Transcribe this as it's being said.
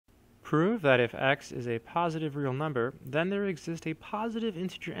Prove that if x is a positive real number, then there exists a positive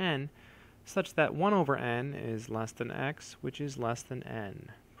integer n such that 1 over n is less than x, which is less than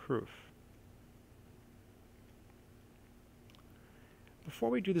n. Proof. Before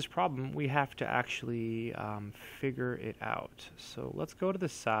we do this problem, we have to actually figure it out. So let's go to the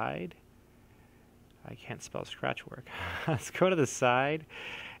side. I can't spell scratch work. Let's go to the side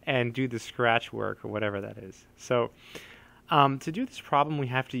and do the scratch work, or whatever that is. So to do this problem, we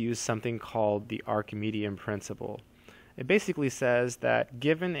have to use something called the Archimedean principle. It basically says that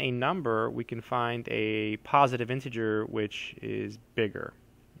given a number, we can find a positive integer which is bigger.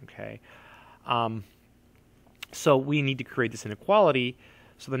 Okay. So we need to create this inequality.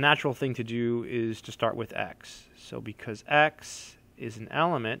 So the natural thing to do is to start with x. So because x is an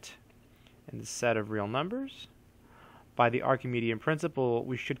element in the set of real numbers, by the Archimedean principle,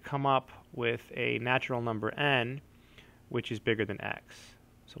 we should come up with a natural number n which is bigger than x.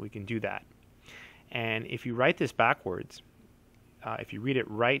 So we can do that. And if you write this backwards, if you read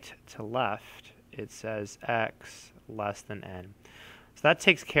it right to left, it says x less than n. So that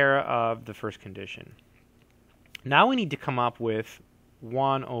takes care of the first condition. Now we need to come up with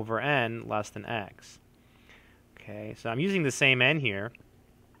 1 over n less than x. Okay, so I'm using the same n here.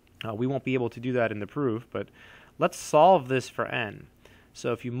 We won't be able to do that in the proof, but let's solve this for n.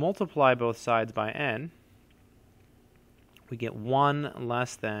 So if you multiply both sides by n, we get 1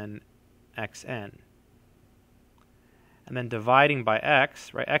 less than xn. And then dividing by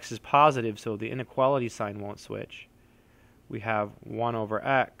x, right? X is positive, so the inequality sign won't switch. We have 1 over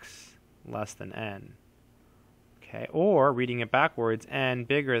x less than n. Okay, or reading it backwards, n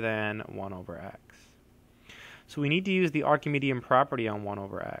bigger than 1 over x. So we need to use the Archimedean property on 1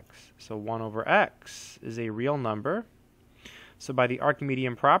 over x. So 1 over x is a real number. So by the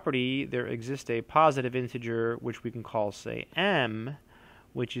Archimedean property, there exists a positive integer which we can call, say, m,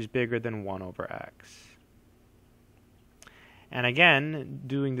 which is bigger than 1 over x. And again,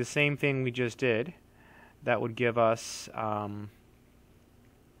 doing the same thing we just did, that would give us,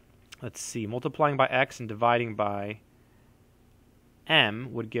 let's see, multiplying by x and dividing by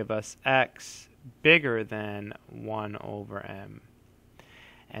m would give us x bigger than 1 over m.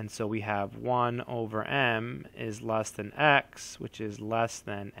 And so we have 1 over m is less than x, which is less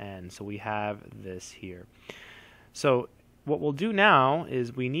than n. So we have this here. So what we'll do now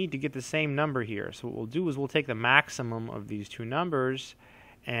is we need to get the same number here. So what we'll do is we'll take the maximum of these two numbers,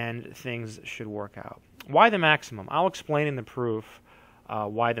 and things should work out. Why the maximum? I'll explain in the proof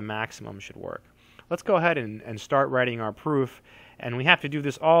why the maximum should work. Let's go ahead and start writing our proof, and we have to do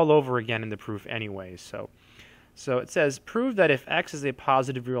this all over again in the proof anyway. So it says, prove that if x is a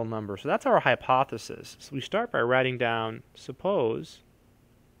positive real number. So that's our hypothesis. So we start by writing down, suppose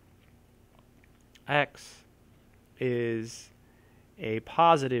x is a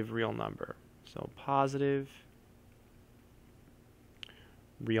positive real number. So positive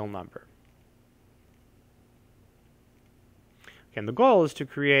real number. Okay, and the goal is to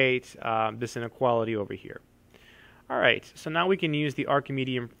create this inequality over here. All right, so now we can use the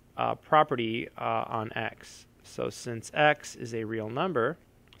Archimedean property on x. So since x is a real number,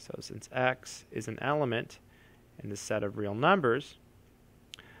 so since x is an element in the set of real numbers,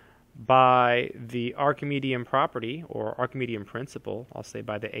 by the Archimedean property, or Archimedean principle, I'll say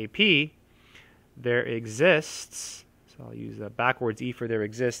by the AP, there exists, so I'll use a backwards E for there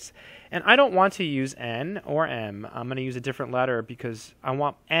exists, and I don't want to use n or m. I'm going to use a different letter because I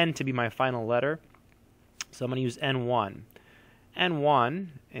want n to be my final letter, so I'm going to use n1. n1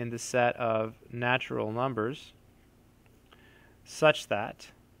 in the set of natural numbers such that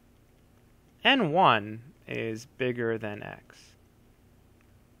n1 is bigger than x.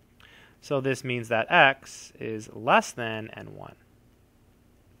 So this means that x is less than n1.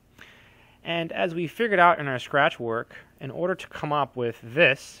 And as we figured out in our scratch work, in order to come up with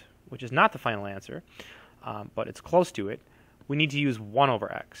this, which is not the final answer, but it's close to it, we need to use 1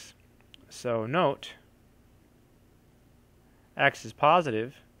 over x. So note, x is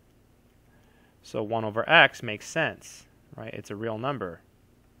positive, so 1 over x makes sense, right? It's a real number.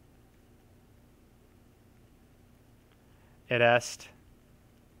 It est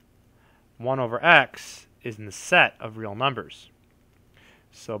 1 over x is in the set of real numbers.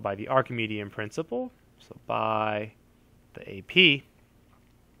 So by the Archimedean principle, so by the AP,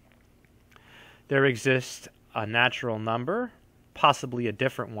 there exists a natural number, possibly a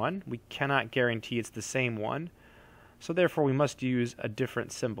different one. We cannot guarantee it's the same one. So therefore we must use a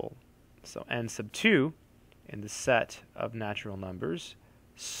different symbol. So n sub 2 in the set of natural numbers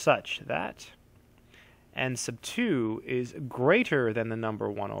such that n sub 2 is greater than the number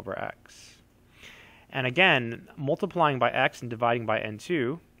 1 over x. And again, multiplying by x and dividing by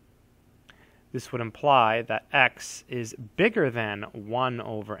n2, this would imply that x is bigger than 1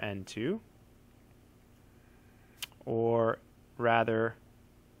 over n2, or rather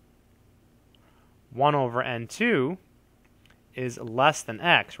 1 over n2 is less than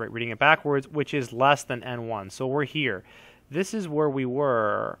x, right? Reading it backwards, which is less than n1. So we're here. This is where we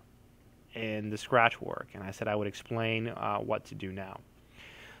were in the scratch work, and I said I would explain what to do now.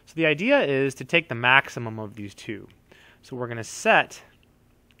 So the idea is to take the maximum of these two. So we're going to set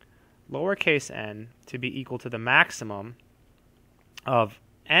lowercase n to be equal to the maximum of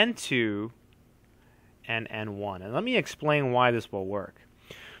n2 and n1. And let me explain why this will work.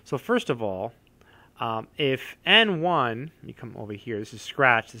 So first of all, if n1, let me come over here, this is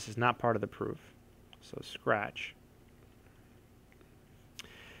scratch, this is not part of the proof, so scratch.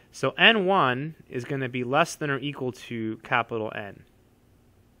 So n1 is going to be less than or equal to capital N.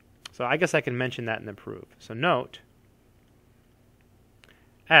 So I guess I can mention that in the proof. So note,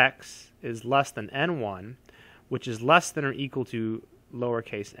 x is less than n1, which is less than or equal to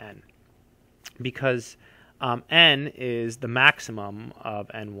lowercase n, because n is the maximum of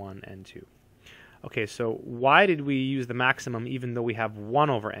n1, n2. Okay, so why did we use the maximum even though we have 1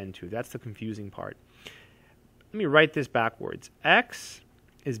 over n2? That's the confusing part. Let me write this backwards. X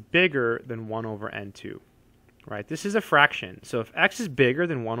is bigger than 1 over n2, right? This is a fraction. So if x is bigger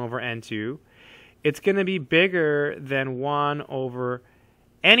than 1 over n2, it's going to be bigger than 1 over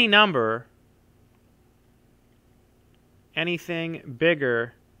any number, anything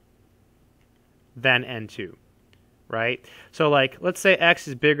bigger than n2, right? So like, let's say x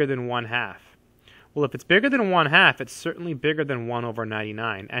is bigger than 1/2. Well, if it's bigger than 1/2, it's certainly bigger than 1 over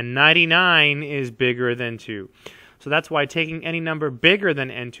 99. And 99 is bigger than 2. So that's why taking any number bigger than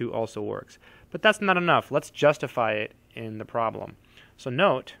n2 also works. But that's not enough. Let's justify it in the problem. So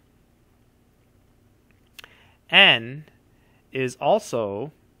note, n is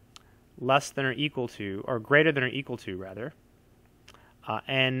also less than or equal to, or greater than or equal to, rather,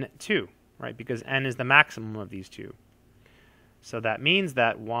 n2, right? Because n is the maximum of these two. So that means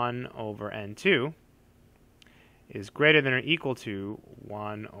that 1 over n2 is greater than or equal to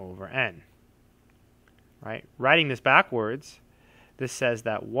 1 over n. Right? Writing this backwards, this says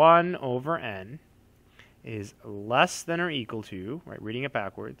that 1 over n is less than or equal to, right, reading it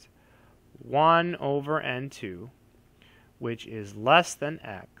backwards, 1 over n2, which is less than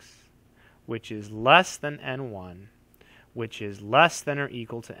x, which is less than n1, which is less than or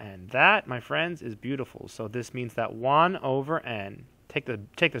equal to n. That, my friends, is beautiful. So this means that 1 over n, take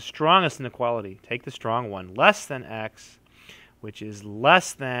the strongest inequality, take the strong one, less than x, which is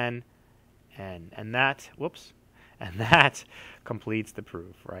less than n. And that, and that completes the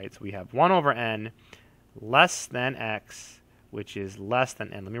proof, right? So we have 1 over n less than x, which is less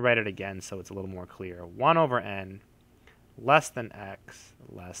than n. Let me write it again so it's a little more clear. 1 over n less than x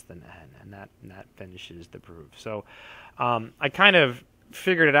less than n, and that finishes the proof. So I kind of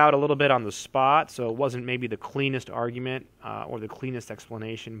figured it out a little bit on the spot, so it wasn't maybe the cleanest argument or the cleanest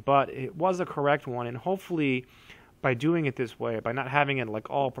explanation, but it was a correct one, and hopefully by doing it this way, by not having it like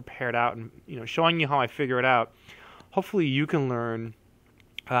all prepared out and showing you how I figure it out, hopefully you can learn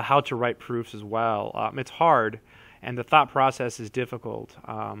how to write proofs as well. It's hard, and the thought process is difficult,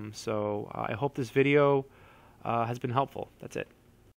 so I hope this video has been helpful. That's it.